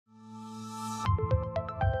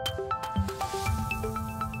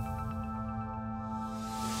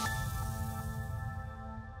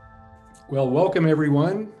Well, welcome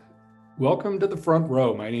everyone. Welcome to the front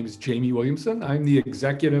row. My name is Jamie Williamson. I'm the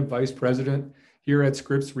Executive Vice President here at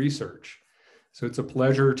Scripps Research. So it's a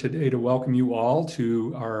pleasure today to welcome you all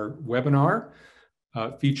to our webinar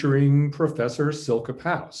featuring Professor Silke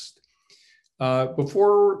Paust.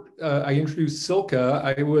 Before I introduce Silke,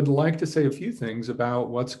 I would like to say a few things about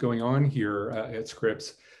what's going on here at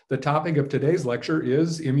Scripps. The topic of today's lecture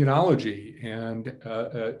is immunology and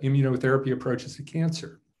immunotherapy approaches to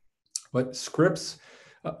cancer. But Scripps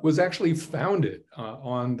was actually founded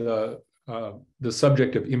on the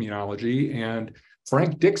subject of immunology, and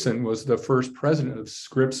Frank Dixon was the first president of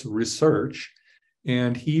Scripps Research,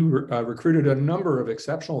 and he recruited a number of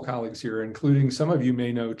exceptional colleagues here, including some of you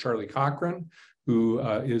may know Charlie Cochran, who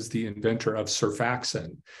is the inventor of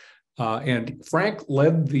surfaxin. And Frank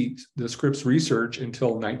led the Scripps Research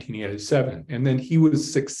until 1987, and then he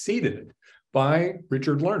was succeeded by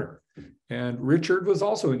Richard Lerner. And Richard was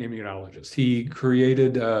also an immunologist. He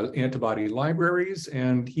created antibody libraries,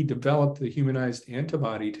 and he developed the humanized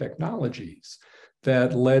antibody technologies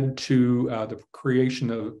that led to the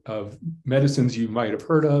creation of medicines you might have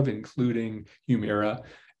heard of, including Humira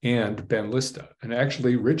and Benlysta. And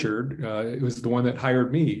actually, Richard was the one that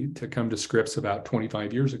hired me to come to Scripps about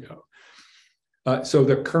 25 years ago. So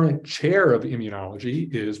the current chair of immunology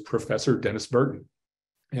is Professor Dennis Burton.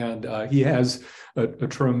 And he has a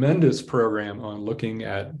tremendous program on looking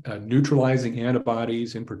at neutralizing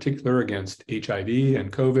antibodies, in particular against HIV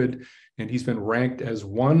and COVID. And he's been ranked as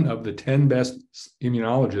one of the 10 best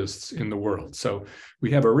immunologists in the world. So we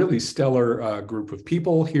have a really stellar group of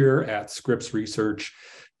people here at Scripps Research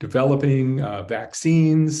developing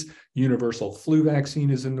vaccines. Universal flu vaccine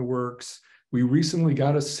is in the works. We recently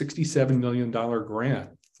got a $67 million grant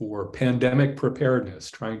for pandemic preparedness,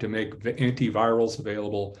 trying to make antivirals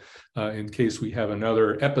available in case we have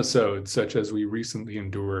another episode such as we recently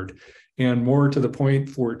endured. And more to the point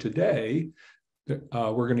for today,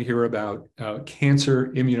 we're going to hear about cancer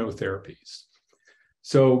immunotherapies.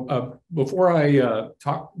 So before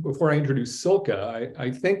I introduce Silke, I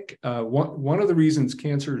think one of the reasons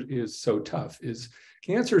cancer is so tough is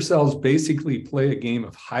cancer cells basically play a game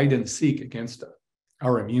of hide and seek against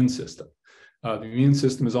our immune system. The immune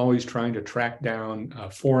system is always trying to track down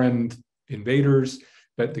foreign invaders,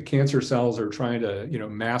 but the cancer cells are trying to,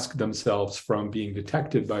 mask themselves from being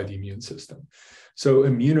detected by the immune system. So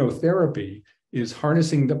immunotherapy is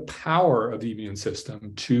harnessing the power of the immune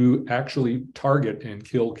system to actually target and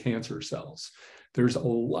kill cancer cells. There's a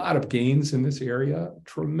lot of gains in this area,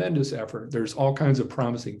 tremendous effort. There's all kinds of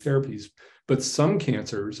promising therapies, but some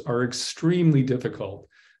cancers are extremely difficult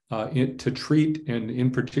to treat, and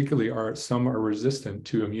in particular, some are resistant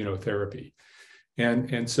to immunotherapy.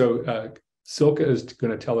 And so Silke is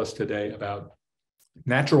going to tell us today about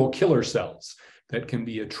natural killer cells that can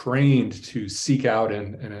be trained to seek out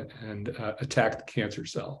and attack the cancer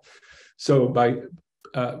cell. So by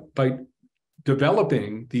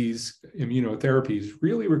developing these immunotherapies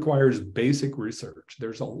really requires basic research.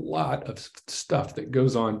 There's a lot of stuff that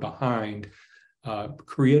goes on behind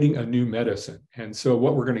creating a new medicine. And so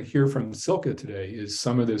what we're going to hear from Silke today is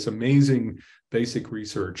some of this amazing basic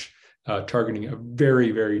research targeting a very,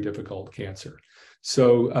 very difficult cancer.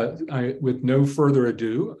 So with no further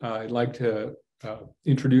ado, I'd like to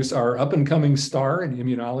introduce our up-and-coming star in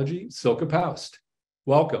immunology, Silke Paust.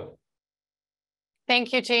 Welcome.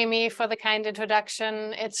 Thank you, Jamie, for the kind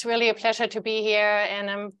introduction. It's really a pleasure to be here, and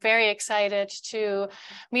I'm very excited to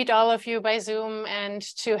meet all of you by Zoom and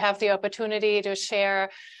to have the opportunity to share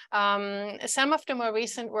some of the more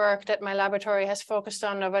recent work that my laboratory has focused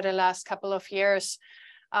on over the last couple of years.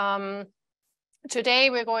 Today,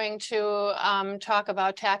 we're going to talk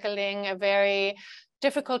about tackling a very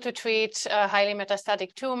difficult to treat highly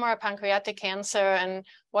metastatic tumor, pancreatic cancer, and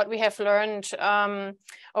what we have learned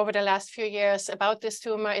over the last few years about this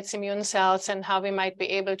tumor, its immune cells, and how we might be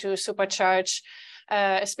able to supercharge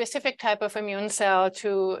a specific type of immune cell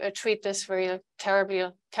to treat this very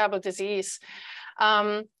terrible disease.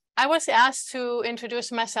 I was asked to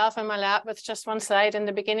introduce myself and my lab with just one slide in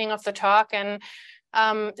the beginning of the talk, and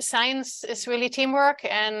science is really teamwork,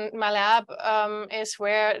 and my lab is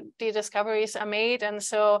where the discoveries are made. And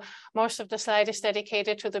so most of the slide is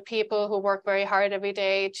dedicated to the people who work very hard every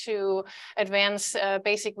day to advance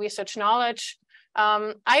basic research knowledge.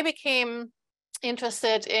 I became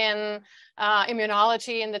interested in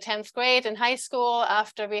immunology in the 10th grade in high school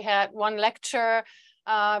after we had one lecture,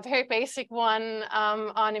 a very basic one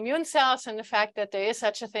on immune cells and the fact that there is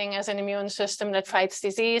such a thing as an immune system that fights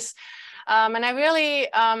disease. And I really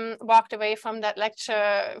walked away from that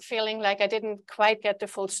lecture feeling like I didn't quite get the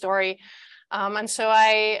full story. And so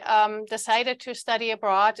I decided to study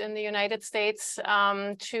abroad in the United States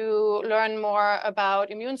to learn more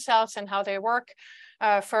about immune cells and how they work.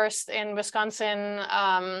 First in Wisconsin,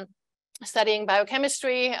 studying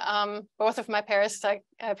biochemistry. Both of my parents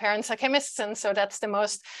are chemists, and so that's the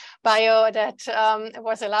most bio that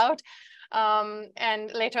was allowed.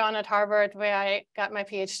 And later on at Harvard, where I got my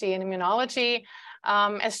PhD in immunology.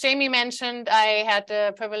 As Jamie mentioned, I had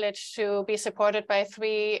the privilege to be supported by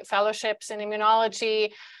 3 fellowships in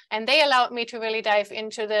immunology, and they allowed me to really dive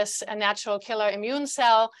into this natural killer immune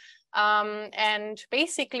cell. And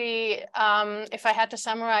basically, if I had to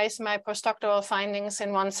summarize my postdoctoral findings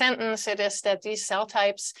in one sentence, it is that these cell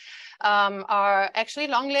types are actually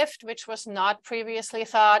long-lived, which was not previously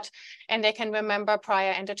thought, and they can remember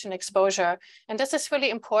prior antigen exposure. And this is really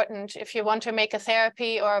important. If you want to make a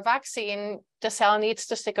therapy or a vaccine, the cell needs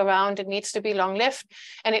to stick around, it needs to be long-lived,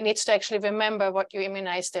 and it needs to actually remember what you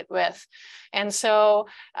immunized it with. And so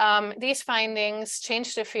these findings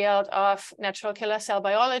changed the field of natural killer cell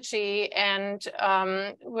biology and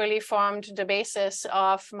really formed the basis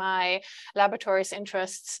of my laboratory's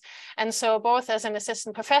interests. And so both as an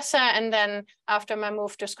assistant professor and then after my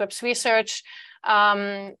move to Scripps Research,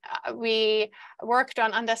 we worked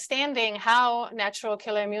on understanding how natural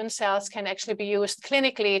killer immune cells can actually be used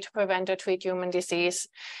clinically to prevent or treat human disease.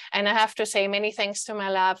 And I have to say many thanks to my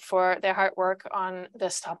lab for their hard work on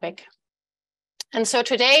this topic. And so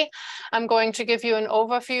today I'm going to give you an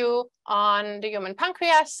overview on the human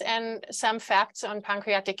pancreas and some facts on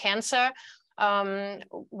pancreatic cancer.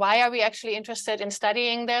 Why are we actually interested in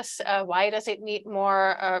studying this? Why does it need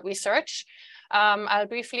more research? I'll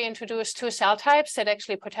briefly introduce 2 cell types that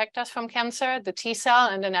actually protect us from cancer, the T cell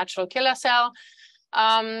and the natural killer cell.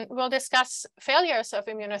 We'll discuss failures of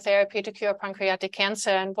immunotherapy to cure pancreatic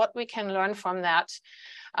cancer and what we can learn from that.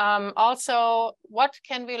 Also, what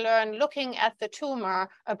can we learn looking at the tumor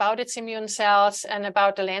about its immune cells and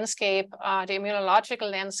about the landscape, the immunological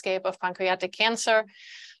landscape of pancreatic cancer.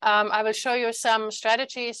 I will show you some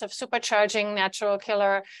strategies of supercharging natural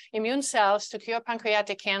killer immune cells to cure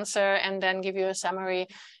pancreatic cancer and then give you a summary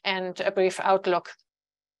and a brief outlook.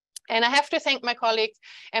 And I have to thank my colleague,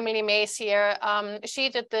 Emily Mays here. She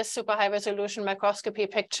did this super high resolution microscopy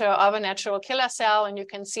picture of a natural killer cell. And you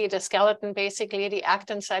can see the skeleton, basically the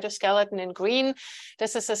actin cytoskeleton in green.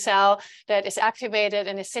 This is a cell that is activated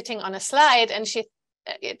and is sitting on a slide. And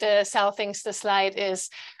the cell thinks the slide is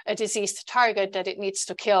a diseased target that it needs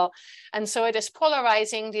to kill. And so it is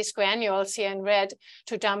polarizing these granules here in red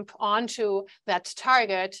to dump onto that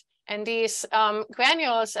target. And these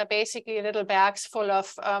granules are basically little bags full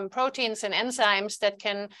of proteins and enzymes that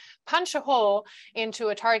can punch a hole into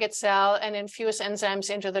a target cell and infuse enzymes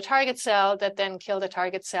into the target cell that then kill the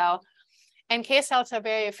target cell. NK cells are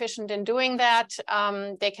very efficient in doing that.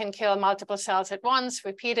 They can kill multiple cells at once,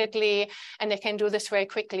 repeatedly, and they can do this very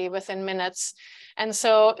quickly within minutes. And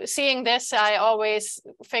so seeing this, I always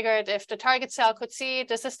figured if the target cell could see,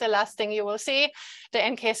 this is the last thing you will see, the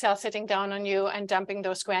NK cell sitting down on you and dumping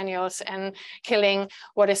those granules and killing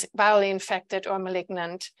what is virally infected or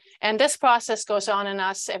malignant. And this process goes on in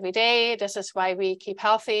us every day. This is why we keep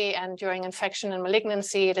healthy, and during infection and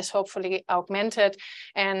malignancy, it is hopefully augmented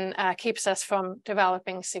and keeps us from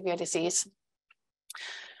developing severe disease.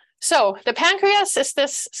 So the pancreas is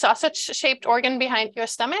this sausage-shaped organ behind your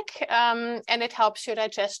stomach, and it helps your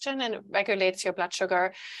digestion and it regulates your blood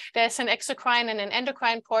sugar. There's an exocrine and an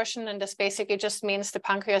endocrine portion, and this basically just means the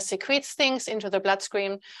pancreas secretes things into the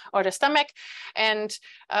bloodstream or the stomach. And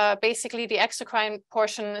basically the exocrine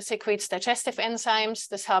portion secretes digestive enzymes.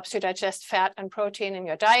 This helps you digest fat and protein in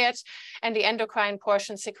your diet. And the endocrine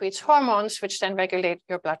portion secretes hormones, which then regulate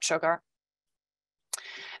your blood sugar.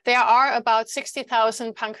 There are about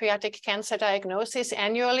 60,000 pancreatic cancer diagnoses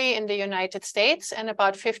annually in the United States and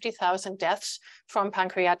about 50,000 deaths from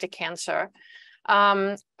pancreatic cancer.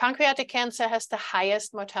 Pancreatic cancer has the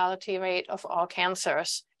highest mortality rate of all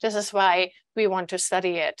cancers. This is why we want to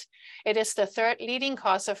study it. It is the 3rd leading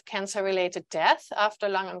cause of cancer-related death after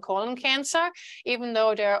lung and colon cancer. Even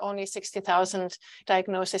though there are only 60,000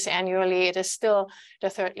 diagnoses annually, it is still the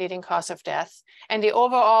 3rd leading cause of death. And the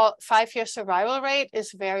overall 5-year survival rate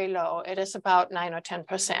is very low. It is about 9 or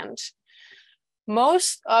 10%.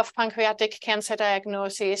 Most of pancreatic cancer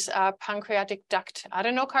diagnoses are pancreatic duct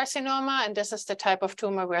adenocarcinoma, and this is the type of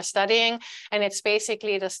tumor we're studying. And it's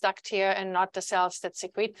basically the duct here and not the cells that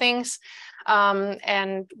secrete things.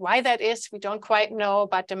 And why that is, we don't quite know,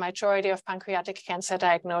 but the majority of pancreatic cancer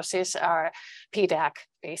diagnoses are PDAC,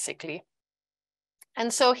 basically.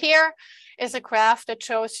 And so here is a graph that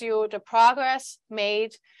shows you the progress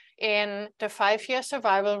made in the 5-year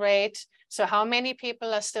survival rate So how many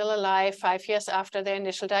people are still alive 5 years after their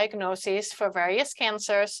initial diagnosis for various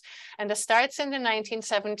cancers? And it starts in the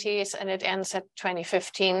 1970s and it ends at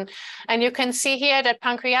 2015. And you can see here that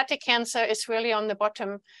pancreatic cancer is really on the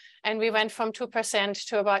bottom. And we went from 2%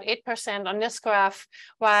 to about 8% on this graph,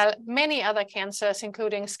 while many other cancers,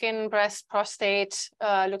 including skin, breast, prostate,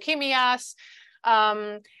 leukemias,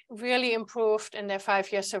 really improved in their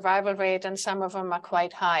 5-year survival rate, and some of them are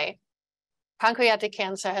quite high. Pancreatic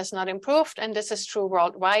cancer has not improved, and this is true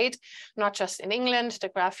worldwide, not just in England. The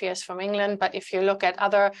graph here is from England, but if you look at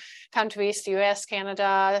other countries, the US,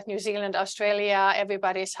 Canada, New Zealand, Australia,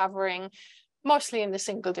 everybody's hovering mostly in the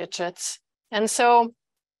single digits. And so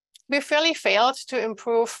we've really failed to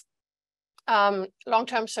improve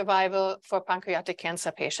long-term survival for pancreatic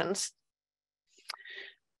cancer patients.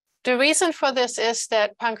 The reason for this is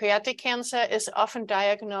that pancreatic cancer is often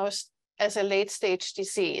diagnosed as a late-stage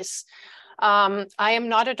disease. I am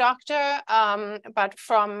not a doctor, but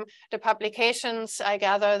from the publications, I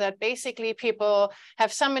gather that basically people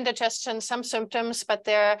have some indigestion, some symptoms, but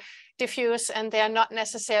they're diffuse and they're not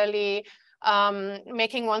necessarily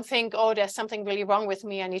making one think, oh, there's something really wrong with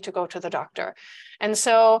me, I need to go to the doctor. And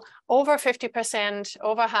so over 50%,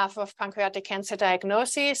 over half of pancreatic cancer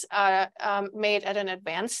diagnoses are made at an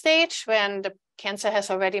advanced stage when the cancer has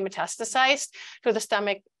already metastasized to the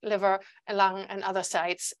stomach, liver, lung, and other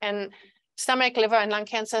sites. And stomach, liver, and lung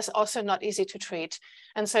cancer is also not easy to treat.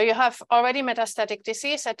 And so you have already metastatic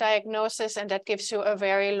disease at diagnosis, and that gives you a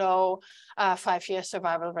very low 5-year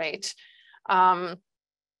survival rate.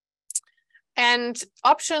 And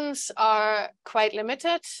options are quite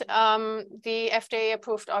limited. The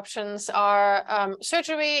FDA-approved options are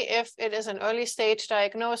surgery if it is an early stage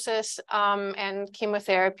diagnosis, and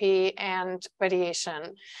chemotherapy and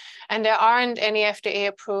radiation. And there aren't any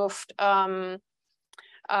FDA-approved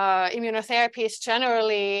immunotherapies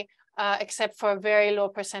generally, except for a very low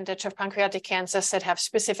percentage of pancreatic cancers that have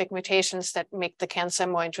specific mutations that make the cancer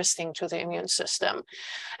more interesting to the immune system.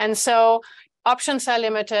 And so options are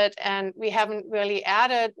limited, and we haven't really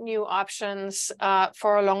added new options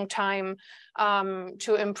for a long time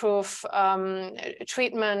to improve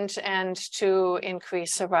treatment and to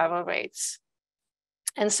increase survival rates.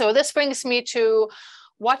 And so this brings me to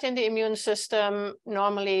what in the immune system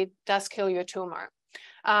normally does kill your tumor.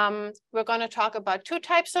 We're going to talk about 2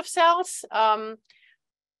 types of cells.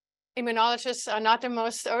 Immunologists are not the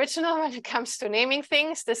most original when it comes to naming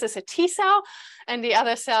things. This is a T cell, and the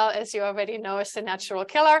other cell, as you already know, is the natural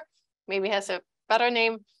killer. Maybe has a better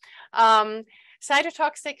name.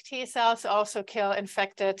 Cytotoxic T cells also kill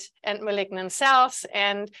infected and malignant cells.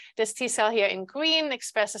 And this T cell here in green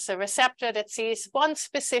expresses a receptor that sees one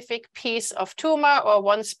specific piece of tumor or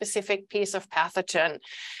one specific piece of pathogen.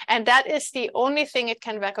 And that is the only thing it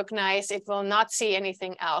can recognize. It will not see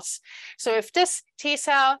anything else. So if this T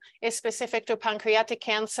cell is specific to pancreatic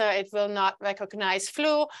cancer, it will not recognize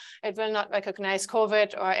flu, it will not recognize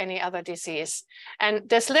COVID or any other disease. And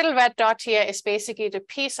this little red dot here is basically the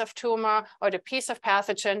piece of tumor or the piece of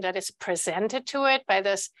pathogen that is presented to it by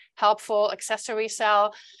this helpful accessory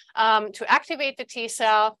cell to activate the T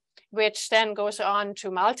cell, which then goes on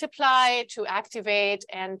to multiply, to activate,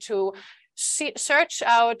 and to search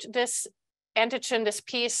out this antigen, this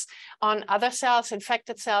piece on other cells,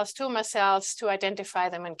 infected cells, tumor cells, to identify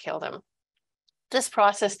them and kill them. This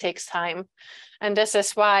process takes time. And this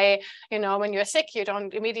is why, you know, when you're sick, you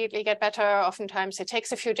don't immediately get better. Oftentimes it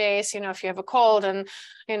takes a few days, you know, if you have a cold, and,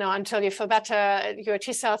 you know, until you feel better, your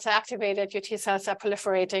T cells are activated, your T cells are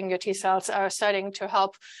proliferating, your T cells are starting to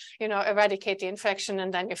help, you know, eradicate the infection,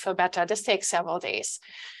 and then you feel better. This takes several days.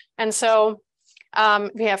 And so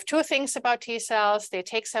we have 2 things about T cells. They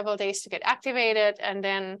take several days to get activated, and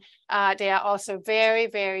then they are also very,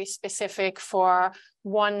 very specific for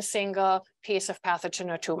one single piece of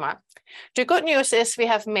pathogen or tumor. The good news is we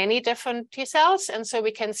have many different T cells, and so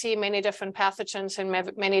we can see many different pathogens and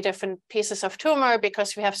many different pieces of tumor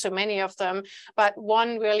because we have so many of them, but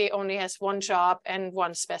one really only has one job and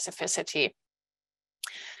one specificity.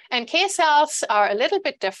 And K cells are a little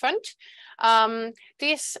bit different.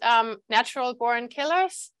 These natural-born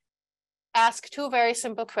killers ask 2 very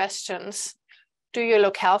simple questions. Do you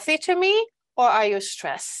look healthy to me, or are you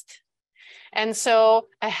stressed? And so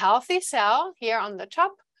a healthy cell here on the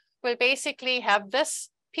top will basically have this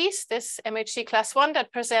piece, this MHC class 1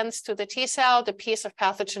 that presents to the T cell the piece of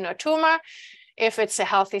pathogen or tumor. If it's a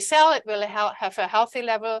healthy cell, it will have a healthy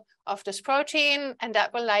level of this protein, and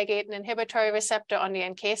that will ligate an inhibitory receptor on the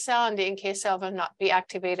NK cell, and the NK cell will not be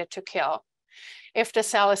activated to kill. If the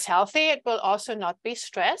cell is healthy, it will also not be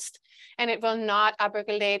stressed, and it will not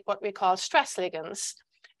upregulate what we call stress ligands.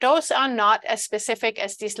 those are not as specific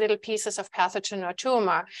as these little pieces of pathogen or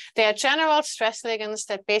tumor. They are general stress ligands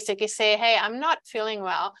that basically say, hey, I'm not feeling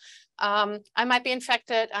well. I might be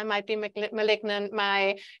infected, I might be malignant,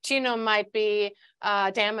 my genome might be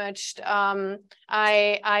damaged,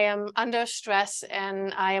 I am under stress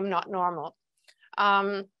and I am not normal.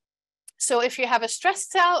 So if you have a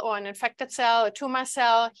stressed cell or an infected cell, a tumor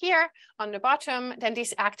cell here on the bottom, then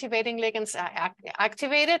these activating ligands are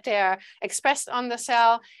activated, they're expressed on the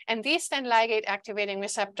cell, and these then ligate activating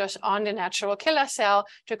receptors on the natural killer cell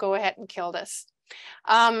to go ahead and kill this.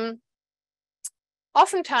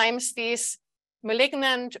 Oftentimes, these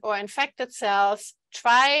malignant or infected cells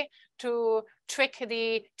try to trick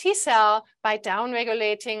the T cell by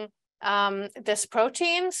downregulating this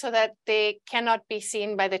protein so that they cannot be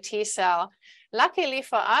seen by the T cell. Luckily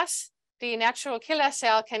for us, the natural killer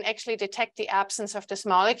cell can actually detect the absence of this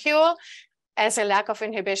molecule as a lack of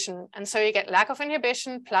inhibition. And so you get lack of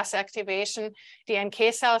inhibition plus activation. The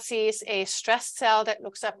NK cell sees a stressed cell that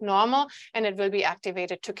looks abnormal and it will be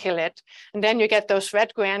activated to kill it. And then you get those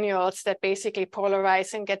red granules that basically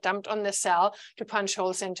polarize and get dumped on the cell to punch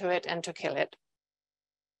holes into it and to kill it.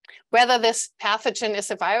 Whether this pathogen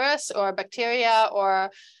is a virus or a bacteria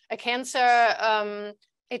or a cancer,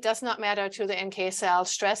 it does not matter to the NK cell.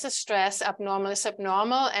 Stress is stress, abnormal is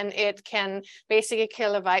abnormal, and it can basically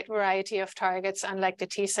kill a wide variety of targets, unlike the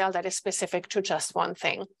T cell that is specific to just one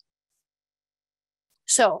thing.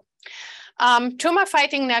 So, tumor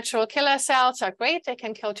fighting natural killer cells are great. They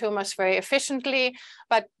can kill tumors very efficiently,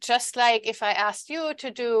 but just like if I asked you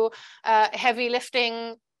to do heavy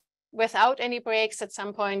lifting without any breaks, at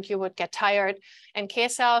some point you would get tired. NK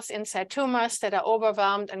cells inside tumors that are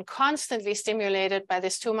overwhelmed and constantly stimulated by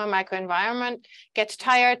this tumor microenvironment get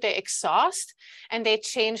tired, they exhaust, and they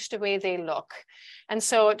change the way they look. And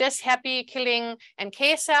so this happy killing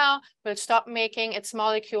NK cell will stop making its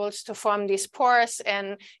molecules to form these pores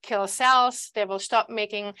and kill cells. They will stop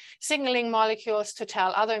making signaling molecules to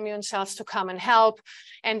tell other immune cells to come and help.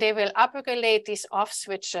 And they will upregulate these off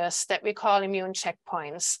switches that we call immune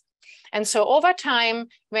checkpoints. And so over time,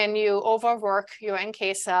 when you overwork your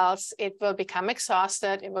NK cells, it will become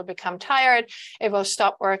exhausted, it will become tired, it will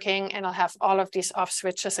stop working, and it'll have all of these off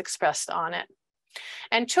switches expressed on it.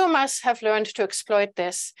 And tumors have learned to exploit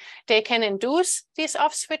this. They can induce these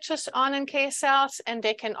off switches on NK cells, and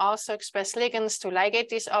they can also express ligands to ligate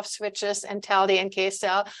these off switches and tell the NK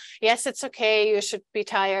cell, yes, it's okay, you should be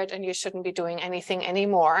tired and you shouldn't be doing anything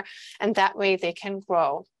anymore. And that way they can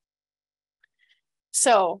grow.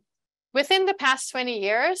 So, within the past 20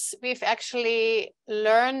 years, we've actually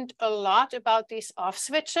learned a lot about these off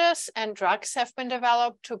switches, and drugs have been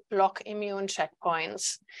developed to block immune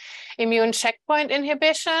checkpoints. Immune checkpoint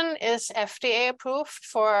inhibition is FDA approved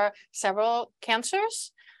for several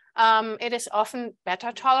cancers. It is often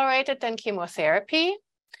better tolerated than chemotherapy.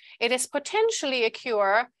 It is potentially a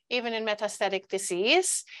cure even in metastatic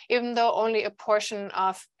disease, even though only a portion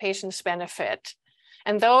of patients benefit.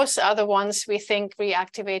 And those are the ones we think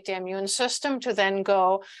reactivate the immune system to then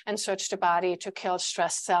go and search the body to kill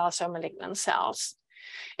stressed cells or malignant cells.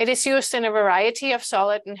 It is used in a variety of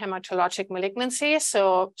solid and hematologic malignancies,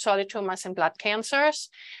 so solid tumors and blood cancers.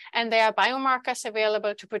 And there are biomarkers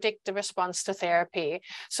available to predict the response to therapy.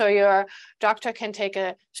 So your doctor can take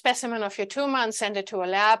a specimen of your tumor and send it to a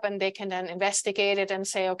lab, and they can then investigate it and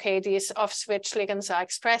say, okay, these off-switch ligands are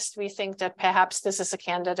expressed. We think that perhaps this is a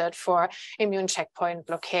candidate for immune checkpoint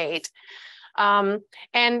blockade.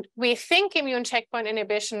 And we think immune checkpoint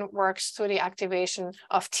inhibition works through the activation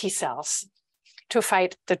of T cells to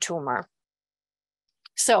fight the tumor.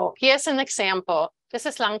 So here's an example. This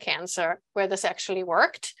is lung cancer where this actually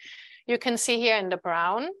worked. You can see here in the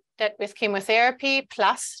brown that with chemotherapy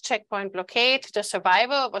plus checkpoint blockade, the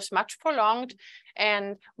survival was much prolonged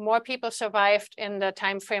and more people survived in the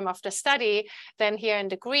time frame of the study than here in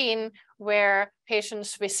the green, where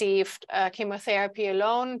patients received chemotherapy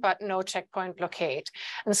alone, but no checkpoint blockade.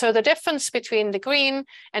 And so the difference between the green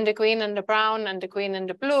and the brown and the green and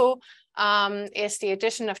the blue is the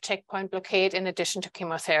addition of checkpoint blockade in addition to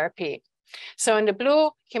chemotherapy. So in the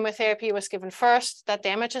blue, chemotherapy was given first. That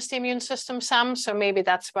damages the immune system some. So maybe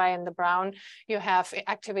that's why in the brown, you have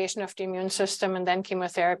activation of the immune system and then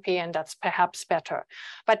chemotherapy, and that's perhaps better.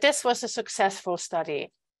 But this was a successful study.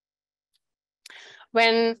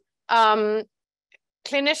 When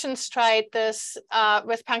clinicians tried this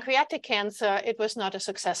with pancreatic cancer, it was not a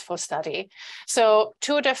successful study. So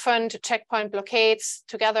 2 different checkpoint blockades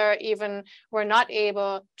together even were not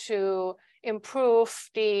able to improve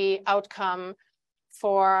the outcome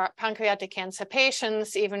for pancreatic cancer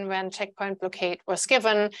patients, even when checkpoint blockade was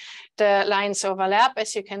given. The lines overlap,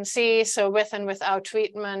 as you can see. So with and without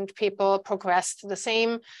treatment, people progressed the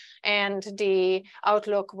same, and the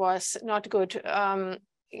outlook was not good.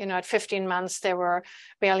 At 15 months, there were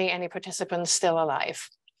barely any participants still alive.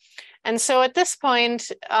 And so at this point,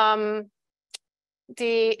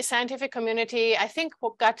 the scientific community, I think,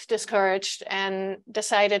 got discouraged and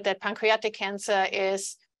decided that pancreatic cancer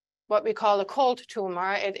is what we call a cold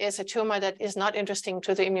tumor. It is a tumor that is not interesting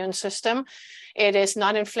to the immune system. It is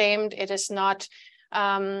not inflamed. It is not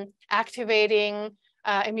activating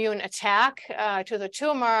immune attack to the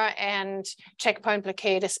tumor, and checkpoint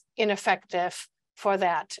blockade is ineffective for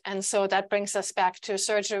that. And so that brings us back to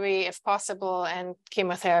surgery, if possible, and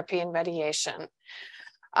chemotherapy and radiation.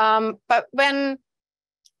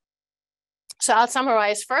 So I'll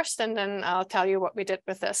summarize first, and then I'll tell you what we did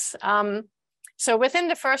with this. So within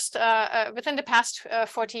the past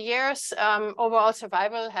 40 years, overall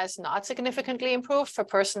survival has not significantly improved for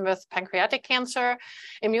persons with pancreatic cancer.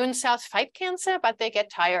 Immune cells fight cancer, but they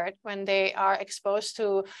get tired when they are exposed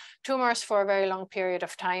to tumors for a very long period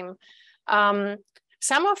of time.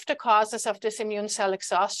 Some of the causes of this immune cell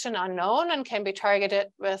exhaustion are known and can be targeted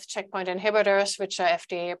with checkpoint inhibitors, which are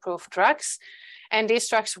FDA-approved drugs. And these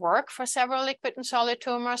drugs work for several liquid and solid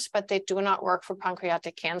tumors, but they do not work for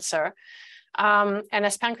pancreatic cancer. And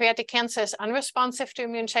as pancreatic cancer is unresponsive to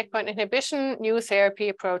immune checkpoint inhibition, new therapy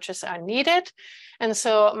approaches are needed. And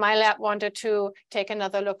so my lab wanted to take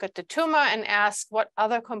another look at the tumor and ask what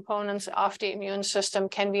other components of the immune system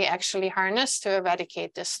can we actually harness to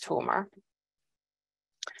eradicate this tumor.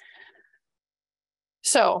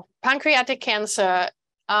 So pancreatic cancer,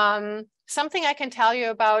 something I can tell you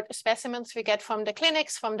about specimens we get from the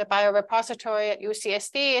clinics, from the biorepository at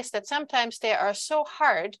UCSD, is that sometimes they are so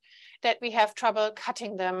hard that we have trouble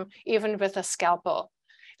cutting them even with a scalpel.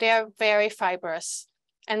 They are very fibrous.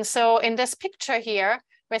 And so in this picture here,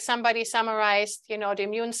 where somebody summarized, the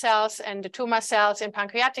immune cells and the tumor cells in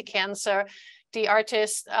pancreatic cancer, the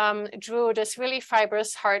artist drew this really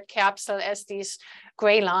fibrous hard capsule as these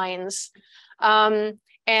gray lines.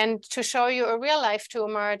 And to show you a real life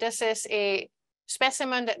tumor, this is a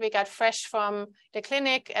specimen that we got fresh from the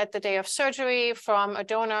clinic at the day of surgery from a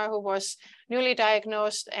donor who was newly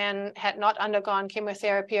diagnosed and had not undergone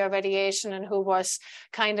chemotherapy or radiation, and who was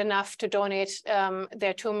kind enough to donate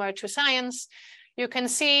their tumor to science. You can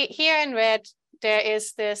see here in red, there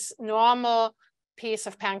is this normal piece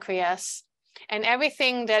of pancreas, and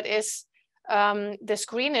everything that is this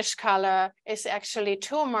greenish color is actually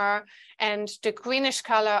tumor, and the greenish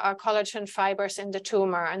color are collagen fibers in the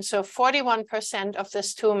tumor. And so 41% of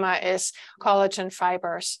this tumor is collagen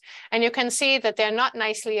fibers. And you can see that they're not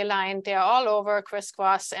nicely aligned. They're all over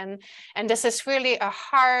crisscross. And this is really a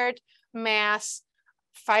hard mass,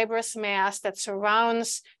 fibrous mass that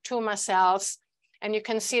surrounds tumor cells. And you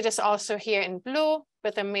can see this also here in blue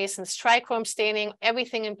with the Mason's trichrome staining.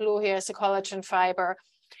 Everything in blue here is a collagen fiber.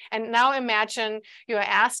 And now imagine you're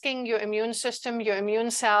asking your immune system, your immune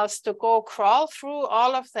cells, to go crawl through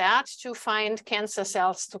all of that to find cancer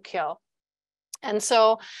cells to kill. And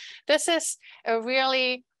so this is a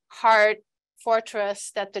really hard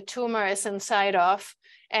fortress that the tumor is inside of,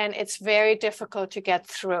 and it's very difficult to get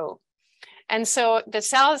through. And so the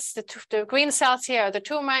cells, the green cells here are the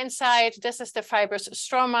tumor inside. This is the fibrous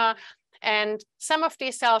stroma. And some of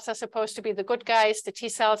these cells are supposed to be the good guys, the T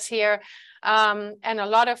cells here. And a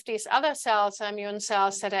lot of these other cells are immune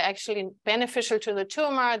cells that are actually beneficial to the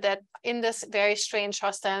tumor, that in this very strange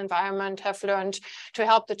hostile environment have learned to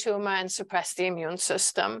help the tumor and suppress the immune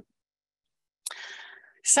system.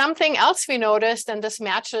 Something else we noticed, and this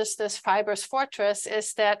matches this fibrous fortress,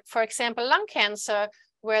 is that, for example, lung cancer,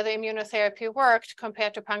 where the immunotherapy worked,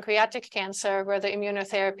 compared to pancreatic cancer, where the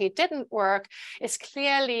immunotherapy didn't work, is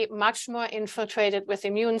clearly much more infiltrated with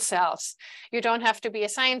immune cells. You don't have to be a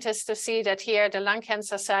scientist to see that here, the lung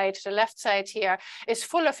cancer side, the left side here, is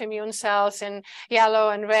full of immune cells in yellow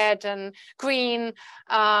and red and green,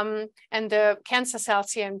 and the cancer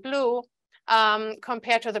cells here in blue.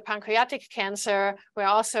 Compared to the pancreatic cancer, where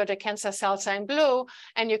also the cancer cells are in blue,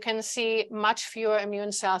 and you can see much fewer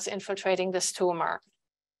immune cells infiltrating this tumor.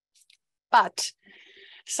 But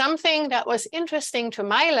something that was interesting to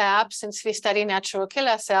my lab, since we study natural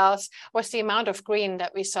killer cells, was the amount of green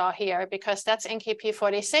that we saw here, because that's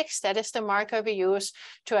NKp46. That is the marker we use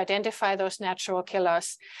to identify those natural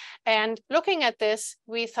killers. And looking at this,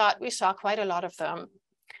 we thought we saw quite a lot of them.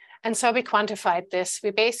 And so we quantified this.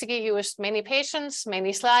 We basically used many patients,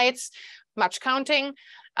 many slides, much counting.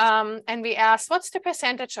 And we asked, what's the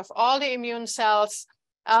percentage of all the immune cells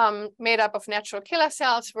made up of natural killer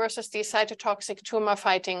cells versus these cytotoxic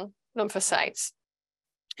tumor-fighting lymphocytes.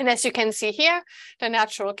 And as you can see here, the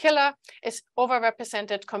natural killer is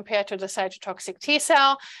overrepresented compared to the cytotoxic T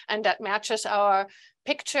cell, and that matches our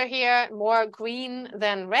picture here, more green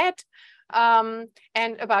than red. And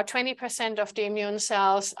about 20% of the immune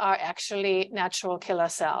cells are actually natural killer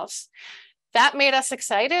cells. That made us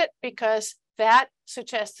excited because that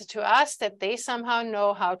suggested to us that they somehow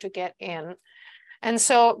know how to get in. And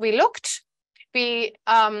so we looked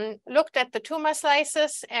at the tumor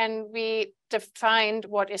slices, and we defined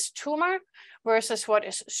what is tumor versus what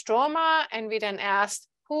is stroma. And we then asked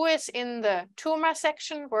who is in the tumor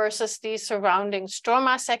section versus the surrounding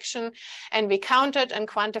stroma section. And we counted and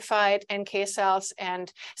quantified NK cells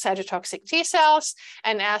and cytotoxic T cells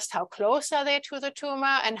and asked how close are they to the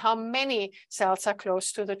tumor and how many cells are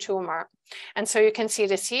close to the tumor. And so you can see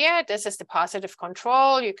this here. This is the positive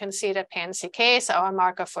control. You can see that pan-CK is our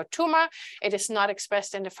marker for tumor. It is not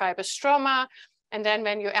expressed in the fibrous stroma. And then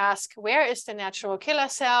when you ask, where is the natural killer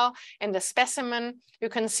cell in the specimen, you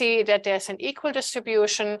can see that there's an equal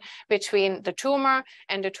distribution between the tumor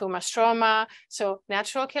and the tumor stroma. So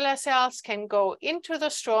natural killer cells can go into the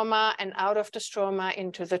stroma and out of the stroma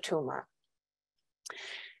into the tumor.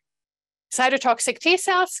 Cytotoxic T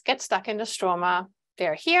cells get stuck in the stroma.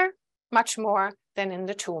 They're here much more than in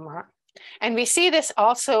the tumor. And we see this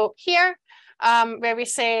also here, where we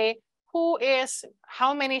say,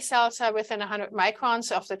 how many cells are within 100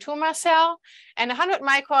 microns of the tumor cell? And 100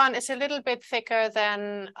 micron is a little bit thicker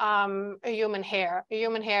than a human hair. A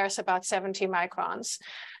human hair is about 70 microns.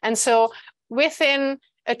 And so within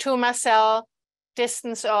a tumor cell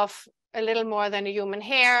distance of a little more than a human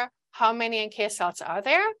hair, how many NK cells are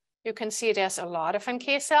there? You can see there's a lot of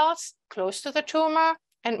NK cells close to the tumor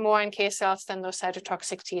and more NK cells than those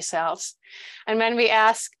cytotoxic T cells. And when we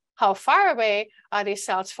ask, how far away are these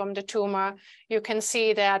cells from the tumor, you can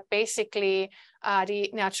see that basically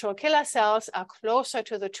the natural killer cells are closer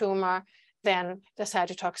to the tumor than the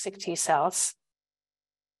cytotoxic T cells.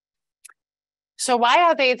 So why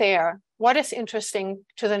are they there? What is interesting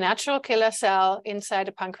to the natural killer cell inside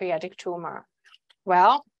a pancreatic tumor?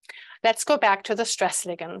 Well, let's go back to the stress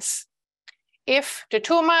ligands. If the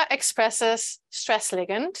tumor expresses stress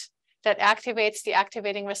ligand that activates the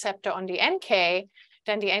activating receptor on the NK,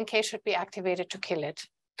 then the NK should be activated to kill it.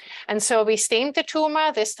 And so we stained the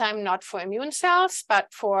tumor, this time not for immune cells,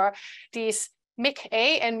 but for these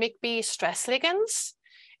MIC-A and MIC-B stress ligands.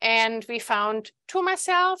 And we found tumor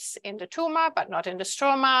cells in the tumor, but not in the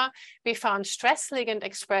stroma. We found stress ligand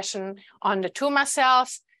expression on the tumor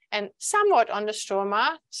cells and somewhat on the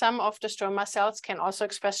stroma. Some of the stroma cells can also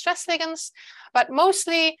express stress ligands, but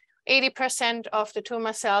mostly 80% of the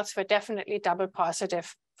tumor cells were definitely double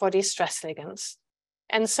positive for these stress ligands.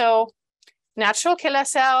 And so natural killer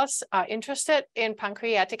cells are interested in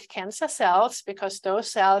pancreatic cancer cells because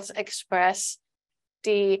those cells express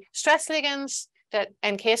the stress ligands that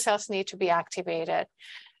NK cells need to be activated.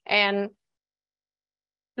 And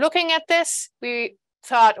looking at this, we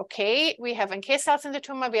thought, okay, we have NK cells in the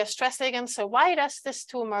tumor, we have stress ligands, so why does this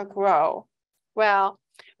tumor grow? Well,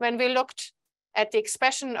 when we looked at the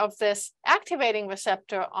expression of this activating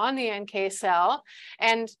receptor on the NK cell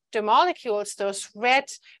and the molecules, those red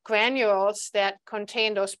granules that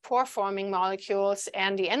contain those pore-forming molecules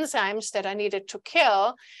and the enzymes that are needed to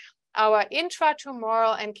kill, our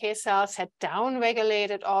intratumoral NK cells had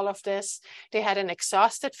downregulated all of this. They had an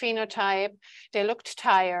exhausted phenotype. They looked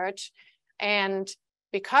tired. And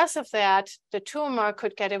because of that, the tumor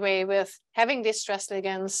could get away with having these stress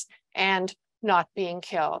ligands and not being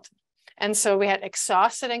killed. And so we had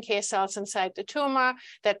exhausted NK cells inside the tumor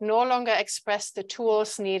that no longer expressed the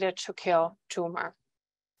tools needed to kill tumor.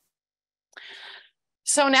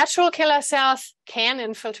 So natural killer cells can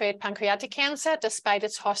infiltrate pancreatic cancer despite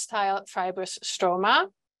its hostile fibrous stroma.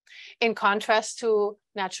 In contrast to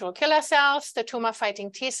natural killer cells, the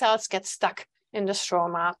tumor-fighting T cells get stuck in the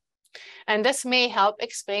stroma. And this may help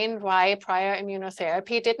explain why prior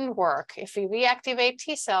immunotherapy didn't work. If we reactivate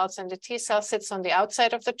T cells and the T cell sits on the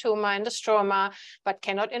outside of the tumor in the stroma, but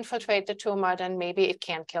cannot infiltrate the tumor, then maybe it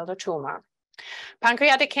can't kill the tumor.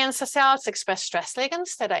 Pancreatic cancer cells express stress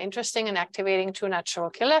ligands that are interesting in activating two natural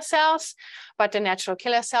killer cells, but the natural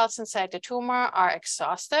killer cells inside the tumor are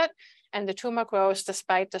exhausted and the tumor grows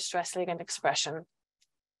despite the stress ligand expression.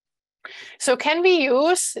 So can we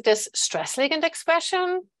use this stress ligand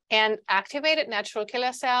expression and activated natural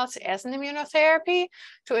killer cells as an immunotherapy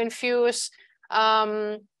to infuse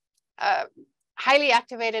highly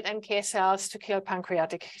activated NK cells to kill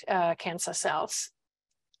pancreatic cancer cells?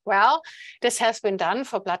 Well, this has been done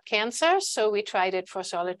for blood cancers, so we tried it for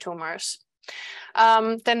solid tumors.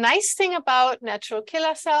 The nice thing about natural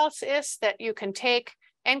killer cells is that you can take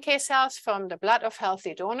NK cells from the blood of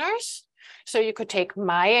healthy donors. So you could take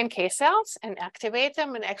my NK cells and activate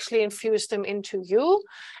them and actually infuse them into you,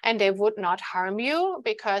 and they would not harm you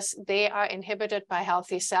because they are inhibited by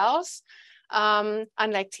healthy cells.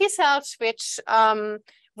 Unlike T cells, which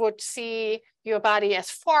would see your body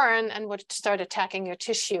as foreign and would start attacking your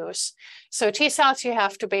tissues. So T cells you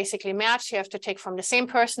have to basically match. You have to take from the same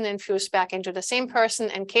person, infuse back into the same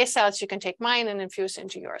person. And K cells, you can take mine and infuse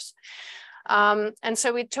into yours. And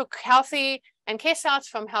so we took healthy NK cells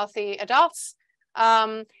from healthy adults,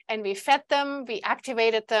 and we fed them, we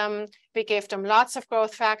activated them, we gave them lots of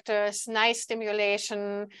growth factors, nice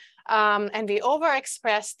stimulation, and we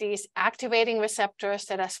overexpressed these activating receptors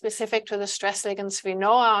that are specific to the stress ligands we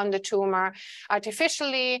know are on the tumor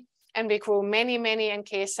artificially. And we grew many, many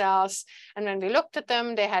NK cells. And when we looked at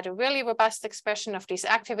them, they had a really robust expression of these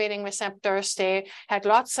activating receptors. They had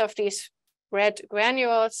lots of these red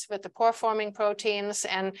granules with the pore-forming proteins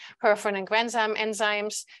and perforin and granzyme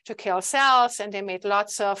enzymes to kill cells. And they made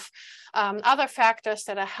lots of other factors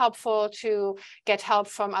that are helpful to get help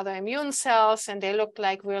from other immune cells. And they looked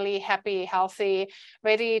like really happy, healthy,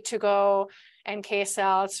 ready to go NK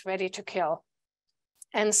cells, ready to kill.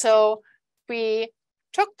 And so we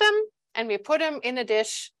took them and we put them in a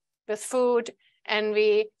dish with food. And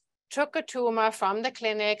we took a tumor from the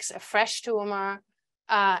clinics, a fresh tumor,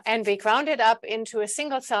 and we ground it up into a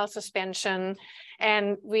single cell suspension,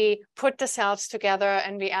 and we put the cells together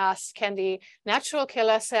and we asked, can the natural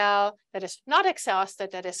killer cell that is not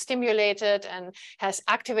exhausted, that is stimulated and has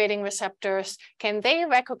activating receptors, can they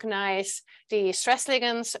recognize the stress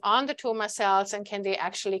ligands on the tumor cells, and can they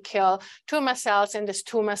actually kill tumor cells in this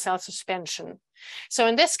tumor cell suspension? So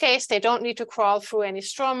in this case, they don't need to crawl through any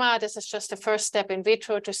stroma. This is just the first step in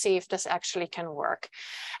vitro to see if this actually can work.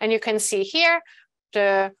 And you can see here,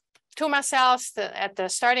 the tumor cells at the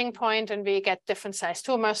starting point, and we get different size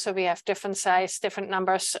tumors. So we have different size, different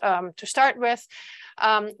numbers to start with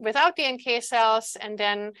without the NK cells. And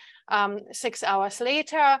then 6 hours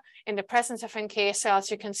later, in the presence of NK cells,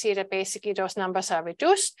 you can see that basically those numbers are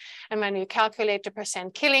reduced. And when you calculate the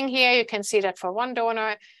percent killing here, you can see that for one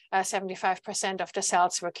donor, 75% of the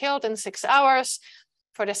cells were killed in 6 hours.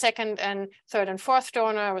 For the second and third and fourth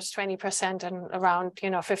donor, it was 20% and around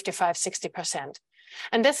 55, 60%.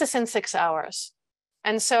 And this is in 6 hours.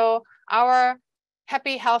 And so our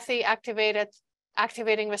happy, healthy,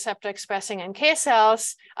 activating receptor expressing NK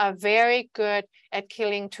cells are very good at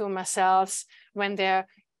killing tumor cells when they're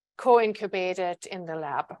co-incubated in the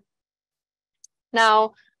lab.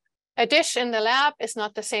 Now, a dish in the lab is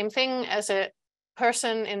not the same thing as a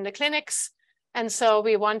person in the clinics. And so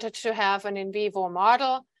we wanted to have an in vivo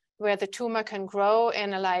model where the tumor can grow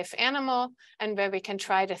in a live animal and where we can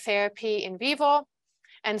try the therapy in vivo.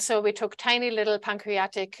 And so we took tiny little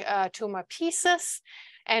pancreatic tumor pieces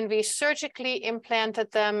and we surgically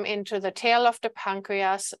implanted them into the tail of the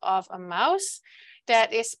pancreas of a mouse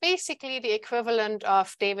that is basically the equivalent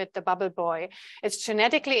of David the Bubble Boy. It's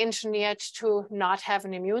genetically engineered to not have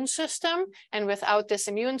an immune system. And without this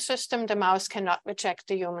immune system, the mouse cannot reject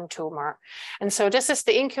the human tumor. And so this is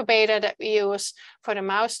the incubator that we use for the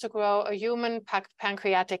mouse to grow a human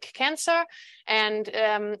pancreatic cancer.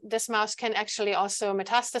 And this mouse can actually also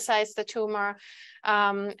metastasize the tumor.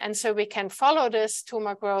 And so we can follow this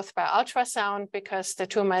tumor growth by ultrasound because the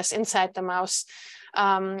tumor is inside the mouse.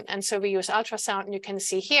 And so we use ultrasound, and you can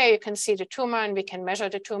see here, you can see the tumor, and we can measure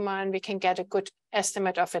the tumor, and we can get a good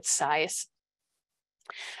estimate of its size.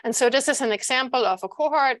 And so this is an example of a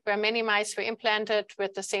cohort where many mice were implanted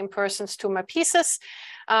with the same person's tumor pieces,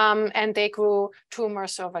 and they grew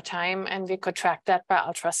tumors over time, and we could track that by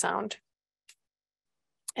ultrasound.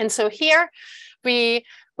 And so here we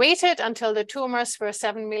waited until the tumors were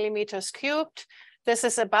 7 millimeters cubed. This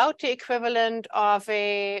is about the equivalent of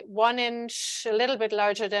a 1 inch, a little bit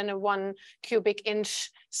larger than a 1 cubic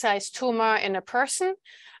inch size tumor in a person.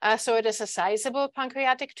 So it is a sizable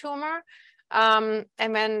pancreatic tumor. And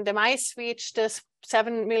when the mice reached this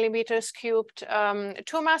 7 millimeters cubed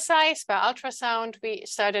tumor size by ultrasound, we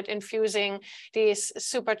started infusing these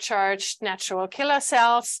supercharged natural killer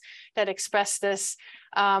cells that express this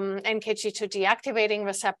NKG2 deactivating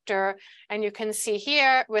receptor. And you can see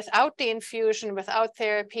here, without the infusion, without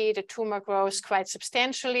therapy, the tumor grows quite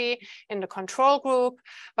substantially in the control group.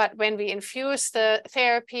 But when we infuse the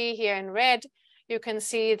therapy here in red, you can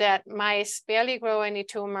see that mice barely grow any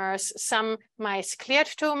tumors. Some mice cleared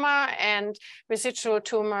tumor, and residual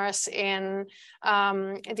tumors in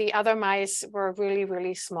the other mice were really,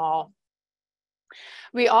 really small.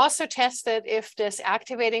 We also tested if this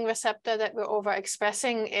activating receptor that we're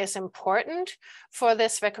overexpressing is important for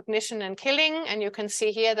this recognition and killing. And you can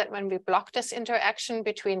see here that when we block this interaction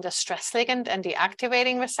between the stress ligand and the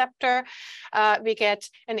activating receptor, we get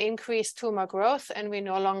an increased tumor growth, and we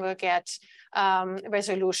no longer get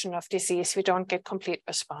resolution of disease. We don't get complete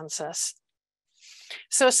responses.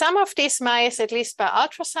 So some of these mice, at least by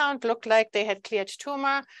ultrasound, looked like they had cleared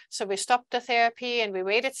tumor. So we stopped the therapy and we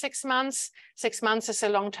waited 6 months. 6 months is a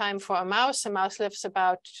long time for a mouse. A mouse lives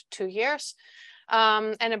about 2 years.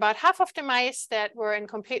 And about half of the mice that were in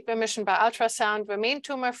complete remission by ultrasound remained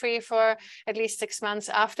tumor-free for at least 6 months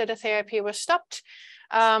after the therapy was stopped.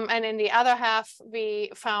 And in the other half,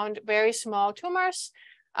 we found very small tumors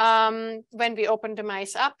when we opened the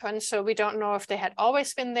mice up. And so we don't know if they had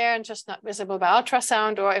always been there and just not visible by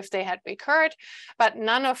ultrasound, or if they had recurred, but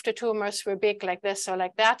none of the tumors were big like this or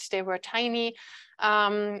like that. They were tiny.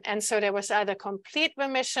 And so there was either complete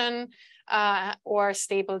remission or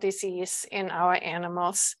stable disease in our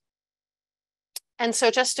animals. And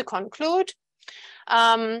so just to conclude,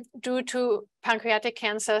 due to pancreatic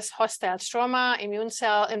cancer's hostile stroma, immune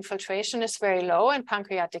cell infiltration is very low in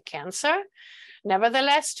pancreatic cancer.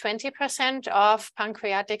 Nevertheless, 20% of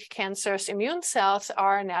pancreatic cancer's immune cells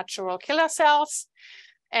are natural killer cells,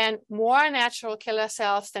 and more natural killer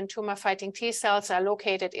cells than tumor-fighting T cells are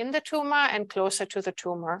located in the tumor and closer to the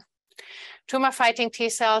tumor. Tumor-fighting T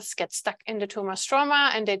cells get stuck in the tumor stroma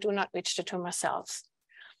and they do not reach the tumor cells.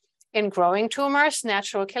 In growing tumors,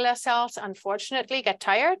 natural killer cells unfortunately get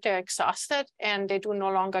tired, they're exhausted, and they do no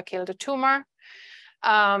longer kill the tumor.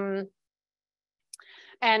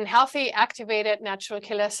 And healthy activated natural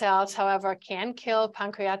killer cells, however, can kill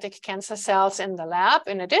pancreatic cancer cells in the lab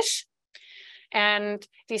in a dish. And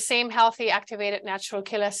the same healthy activated natural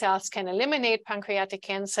killer cells can eliminate pancreatic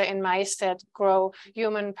cancer in mice that grow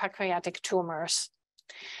human pancreatic tumors.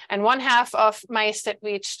 And 1/2 of mice that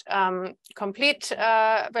reached complete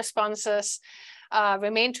responses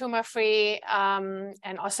remain tumor-free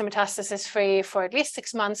and also metastasis-free for at least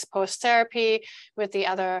 6 months post-therapy, with the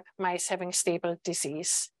other mice having stable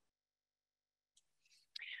disease.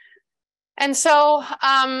 And so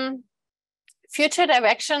future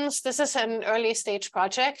directions, this is an early stage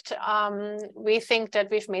project. We think that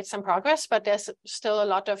we've made some progress, but there's still a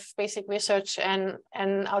lot of basic research and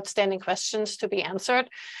outstanding questions to be answered.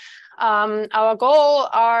 Our goal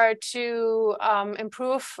are to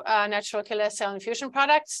improve natural killer cell infusion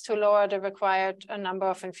products to lower the required number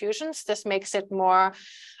of infusions. This makes it more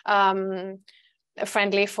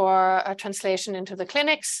friendly for a translation into the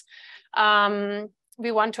clinics.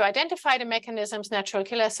 We want to identify the mechanisms natural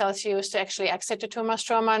killer cells use to actually exit the tumor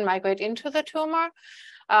stroma and migrate into the tumor.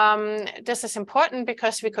 This is important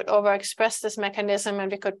because we could overexpress this mechanism,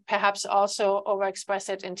 and we could perhaps also overexpress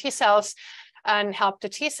it in T cells and help the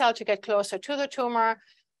T cell to get closer to the tumor.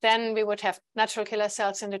 Then we would have natural killer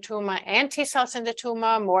cells in the tumor and T cells in the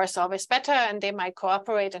tumor. More is always better, and they might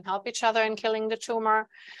cooperate and help each other in killing the tumor.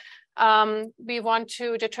 We want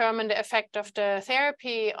to determine the effect of the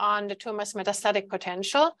therapy on the tumor's metastatic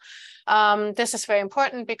potential. This is very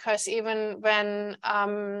important because even when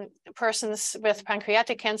persons with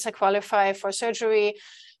pancreatic cancer qualify for surgery,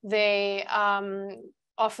 they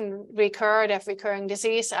often recur, they have recurring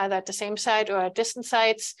disease either at the same site or at distant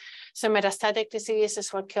sites. So metastatic disease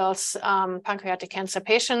is what kills pancreatic cancer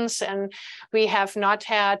patients. And we have not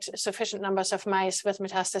had sufficient numbers of mice with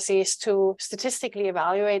metastases to statistically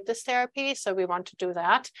evaluate this therapy. So we want to do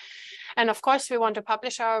that. And of course, we want to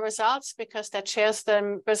publish our results because that shares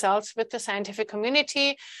the results with the scientific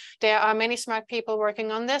community. There are many smart people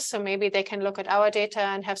working on this. So maybe they can look at our data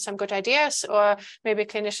and have some good ideas, or maybe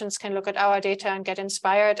clinicians can look at our data and get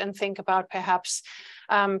inspired and think about perhaps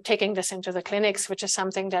taking this into the clinics, which is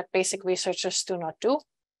something that basic researchers do not do.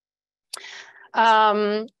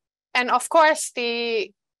 And of course,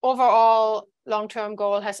 the overall long-term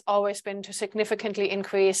goal has always been to significantly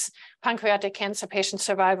increase pancreatic cancer patient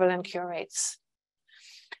survival and cure rates.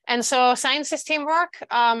 And so science is teamwork.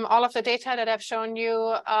 All of the data that I've shown you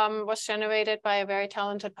was generated by a very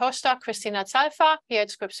talented postdoc, Christina Zalfa, here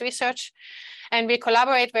at Scripps Research. And we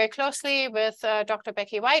collaborate very closely with Dr.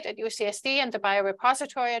 Becky White at UCSD and the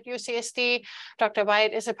biorepository at UCSD. Dr.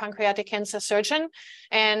 White is a pancreatic cancer surgeon,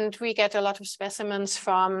 and we get a lot of specimens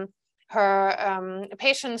from her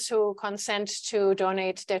patients who consent to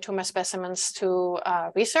donate their tumor specimens to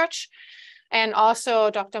research. And also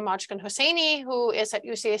Dr. Majgan Hosseini, who is at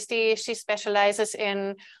UCSD, she specializes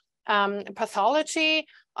in pathology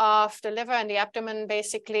of the liver and the abdomen,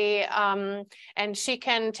 basically, and she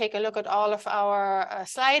can take a look at all of our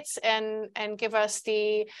slides and give us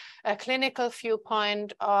the clinical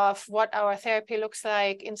viewpoint of what our therapy looks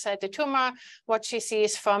like inside the tumor, what she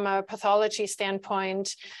sees from a pathology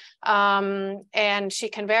standpoint, and she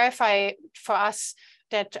can verify for us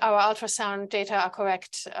that our ultrasound data are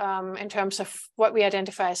correct in terms of what we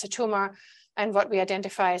identify as a tumor and what we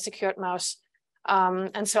identify as a cured mouse.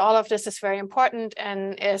 And so all of this is very important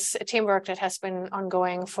and is a teamwork that has been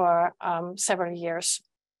ongoing for several years.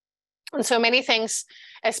 And so many thanks,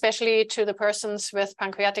 especially to the persons with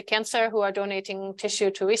pancreatic cancer who are donating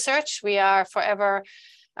tissue to research. We are forever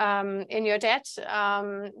in your debt.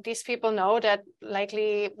 These people know that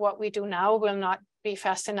likely what we do now will not be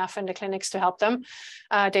fast enough in the clinics to help them.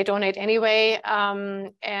 They donate anyway,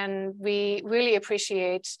 and we really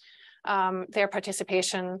appreciate their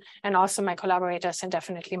participation, and also my collaborators and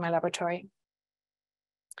definitely my laboratory.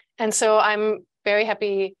 And so I'm very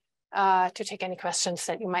happy to take any questions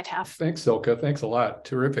that you might have. Thanks, Silke. Thanks a lot.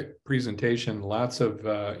 Terrific presentation. Lots of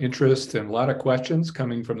interest and a lot of questions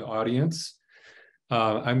coming from the audience.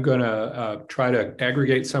 I'm going to try to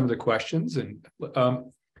aggregate some of the questions. And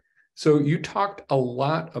so you talked a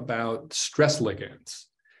lot about stress ligands.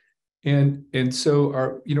 And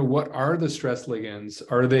so what are the stress ligands?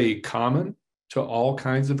 Are they common to all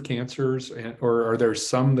kinds of cancers, or are there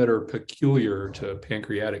some that are peculiar to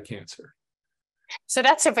pancreatic cancer? So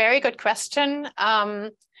that's a very good question.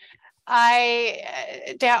 There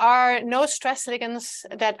are no stress ligands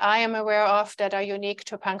that I am aware of that are unique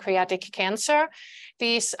to pancreatic cancer.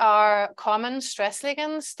 These are common stress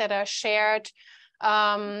ligands that are shared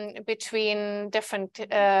between different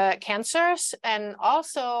cancers and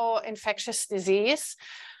also infectious disease.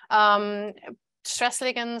 Stress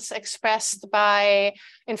ligands expressed by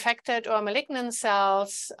infected or malignant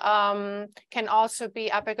cells can also be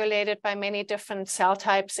upregulated by many different cell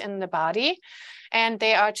types in the body. And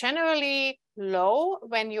they are generally low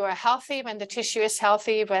when you are healthy, when the tissue is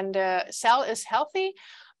healthy, when the cell is healthy.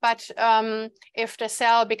 But if the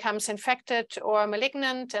cell becomes infected or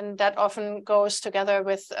malignant, and that often goes together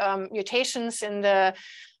with mutations in the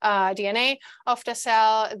DNA of the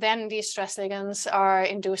cell, then these stress ligands are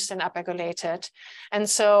induced and upregulated. And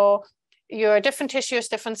so your different tissues,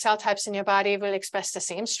 different cell types in your body will express the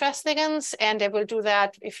same stress ligands, and they will do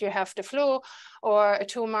that if you have the flu or a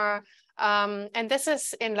tumor. And this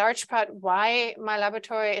is in large part why my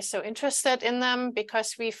laboratory is so interested in them,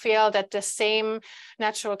 because we feel that the same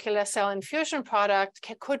natural killer cell infusion product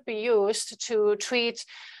could be used to treat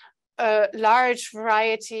a large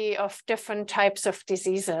variety of different types of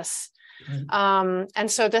diseases. Right.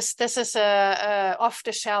 And so this is a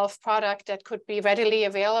off-the-shelf product that could be readily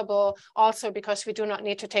available also because we do not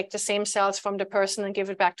need to take the same cells from the person and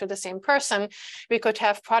give it back to the same person. We could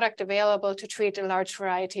have product available to treat a large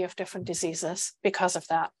variety of different diseases because of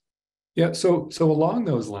that. Yeah, so along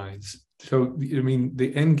those lines, so I mean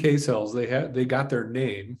the NK cells, they got their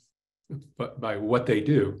name by what they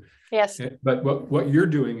do. Yes. But what you're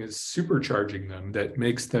doing is supercharging them, that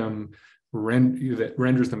makes them that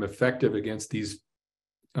renders them effective against these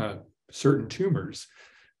certain tumors.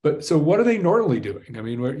 But so what are they normally doing? I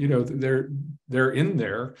mean, they're in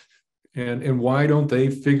there, and why don't they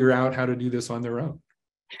figure out how to do this on their own?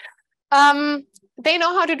 They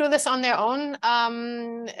know how to do this on their own.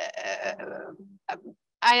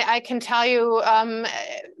 I can tell you,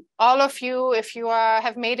 all of you, if you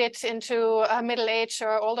have made it into middle age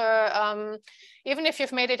or older, even if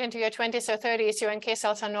you've made it into your 20s or 30s, your NK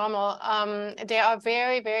cells are normal. There are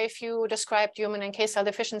very, very few described human NK cell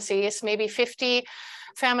deficiencies, maybe 50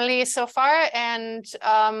 families so far, and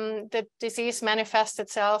the disease manifests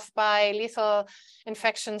itself by lethal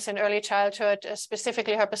infections in early childhood,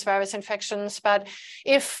 specifically herpes virus infections. But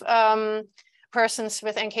if persons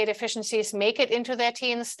with NK deficiencies make it into their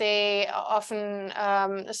teens, they often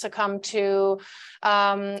succumb to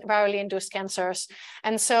virally induced cancers.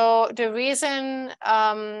 And so the reason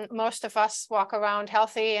most of us walk around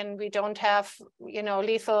healthy and we don't have,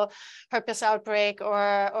 lethal herpes outbreak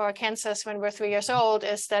or cancers when we're 3 years old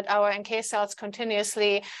is that our NK cells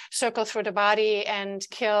continuously circle through the body and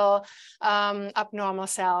kill abnormal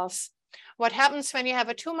cells. What happens when you have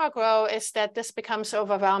a tumor grow is that this becomes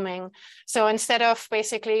overwhelming. So instead of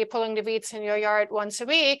basically pulling the weeds in your yard once a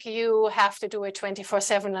week, you have to do it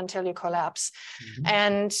 24/7 until you collapse. Mm-hmm.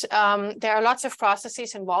 And there are lots of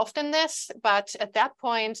processes involved in this, but at that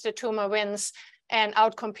point, the tumor wins and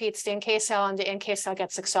outcompetes the NK cell, and the NK cell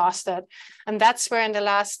gets exhausted. And that's where in the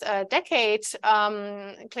last decade,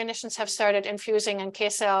 clinicians have started infusing NK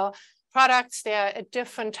cell products. There are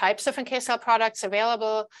different types of NK cell products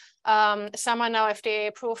available. Some are now FDA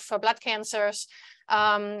approved for blood cancers.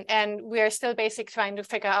 And we are still basically trying to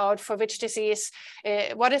figure out for which disease,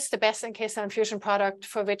 what is the best NK cell infusion product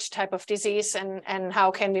for which type of disease, and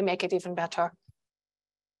how can we make it even better.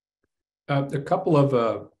 A couple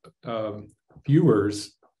of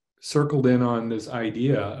viewers circled in on this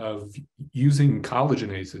idea of using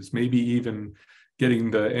collagenases, maybe even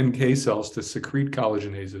getting the NK cells to secrete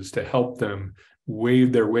collagenases to help them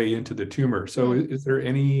wave their way into the tumor. So is there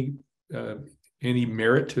any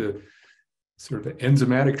merit to sort of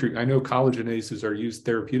enzymatic treatment? I know collagenases are used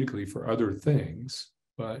therapeutically for other things,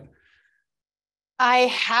 but I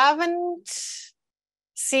haven't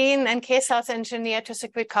seen NK cells engineered to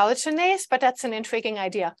secrete collagenase, but that's an intriguing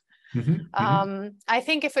idea. I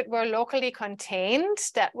think if it were locally contained,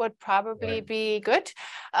 that would probably be good,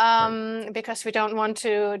 because we don't want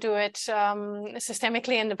to do it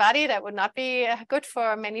systemically in the body. That would not be good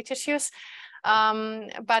for many tissues.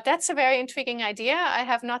 But that's a very intriguing idea. I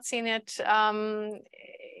have not seen it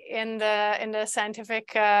in the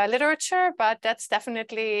scientific literature, but that's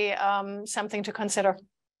definitely something to consider.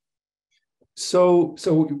 So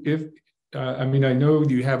if I mean, I know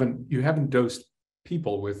you haven't dosed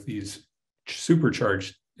people with these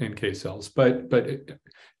supercharged NK cells, but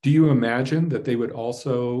do you imagine that they would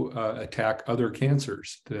also attack other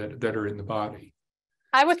cancers that are in the body?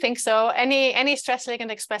 I would think so. Any stress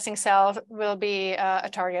ligand expressing cell will be a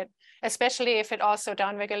target, especially if it also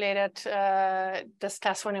downregulated this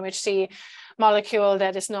class 1 MHC molecule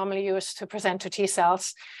that is normally used to present to T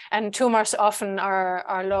cells. And tumors often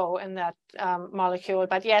are low in that molecule.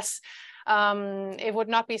 But yes, it would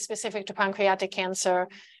not be specific to pancreatic cancer.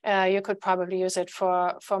 You could probably use it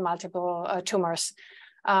for multiple tumors.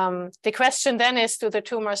 The question then is, do the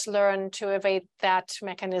tumors learn to evade that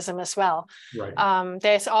mechanism as well? Right.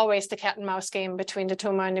 There's always the cat and mouse game between the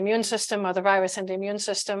tumor and the immune system, or the virus and the immune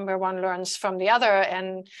system, where one learns from the other.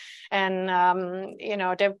 And you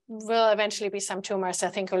know, there will eventually be some tumors, I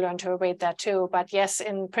think, who learn to evade that too. But yes,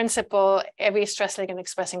 in principle, every stress ligand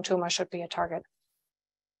expressing tumor should be a target.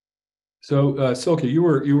 So, Silke, you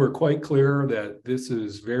were quite clear that this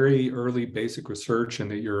is very early basic research,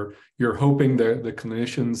 and that you're hoping that the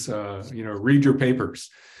clinicians, read your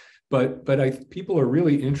papers. But people are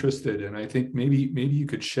really interested, and I think maybe you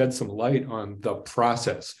could shed some light on the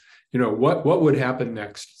process. You know, what would happen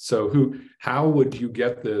next? So, how would you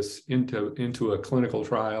get this into a clinical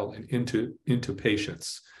trial and into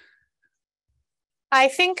patients? I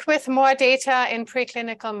think with more data in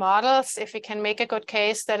preclinical models, if we can make a good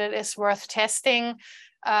case that it is worth testing,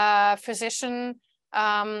 physician,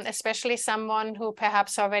 especially someone who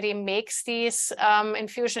perhaps already makes these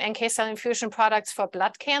NK cell infusion products for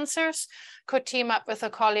blood cancers, could team up with a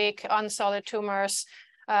colleague on solid tumors,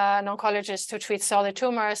 an oncologist to treat solid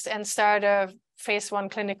tumors, and start a phase 1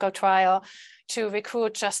 clinical trial to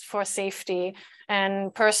recruit just for safety.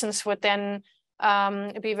 And persons would then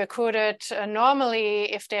be recruited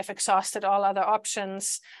normally if they've exhausted all other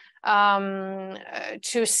options,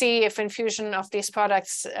 to see if infusion of these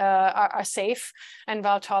products are safe and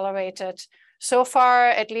well tolerated. So far,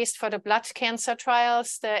 at least for the blood cancer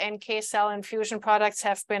trials, the NK cell infusion products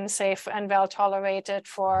have been safe and well tolerated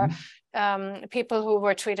for people who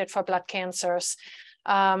were treated for blood cancers.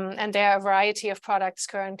 And there are a variety of products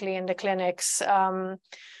currently in the clinics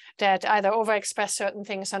that either overexpress certain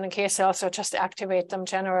things on NK cells or just activate them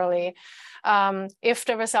generally. If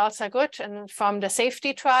the results are good and from the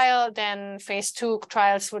safety trial, then phase 2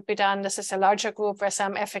 trials would be done. This is a larger group where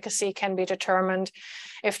some efficacy can be determined.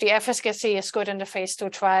 If the efficacy is good in the phase 2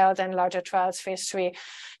 trial, then larger trials, phase 3,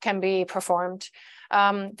 can be performed.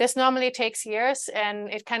 This normally takes years, and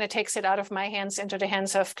it kind of takes it out of my hands into the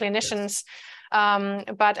hands of clinicians.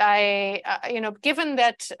 But given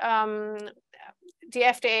that the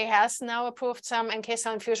FDA has now approved some NK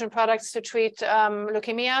cell infusion products to treat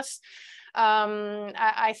leukemias,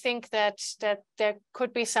 I think that there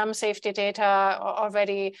could be some safety data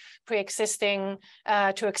already pre-existing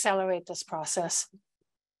to accelerate this process.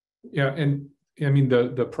 Yeah, and I mean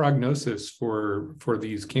the prognosis for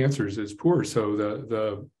these cancers is poor, so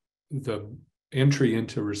the entry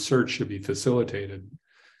into research should be facilitated.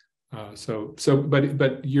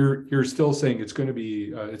 But you're still saying it's going to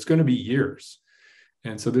be years.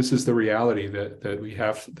 And so this is the reality that we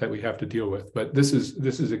have to deal with. But this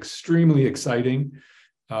is extremely exciting.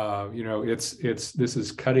 This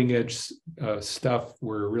is cutting edge stuff.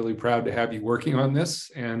 We're really proud to have you working on this,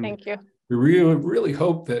 and thank you. We really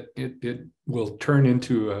hope that it will turn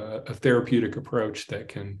into a therapeutic approach that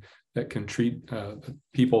can treat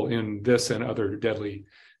people in this and other deadly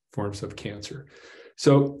forms of cancer.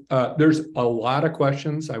 So there's a lot of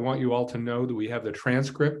questions. I want you all to know that we have the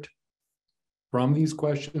transcript from these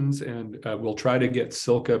questions, and we'll try to get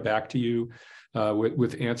Silke back to you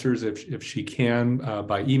with answers if she can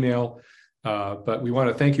by email. But we want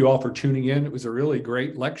to thank you all for tuning in. It was a really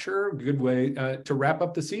great lecture, a good way to wrap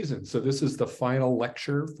up the season. So this is the final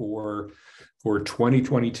lecture for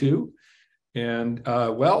 2022. And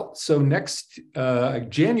well, so next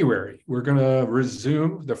January, we're going to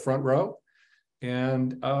resume the front row,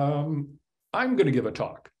 and I'm going to give a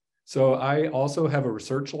talk. So I also have a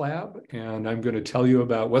research lab, and I'm going to tell you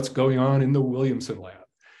about what's going on in the Williamson lab.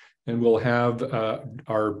 And we'll have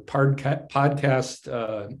our podcast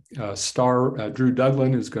star, Drew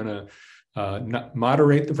Douglan, who's going to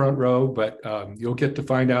moderate the front row, but you'll get to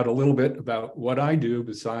find out a little bit about what I do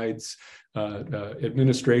besides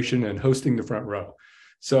administration and hosting the front row.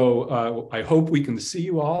 So I hope we can see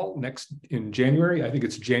you all in January. I think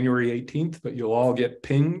it's January 18th, but you'll all get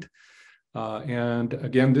pinged. And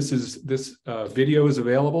again, this video is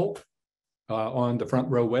available on the Front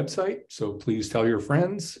Row website. So please tell your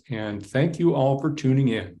friends, and thank you all for tuning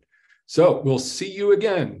in. So we'll see you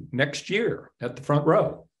again next year at the Front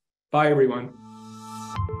Row. Bye, everyone.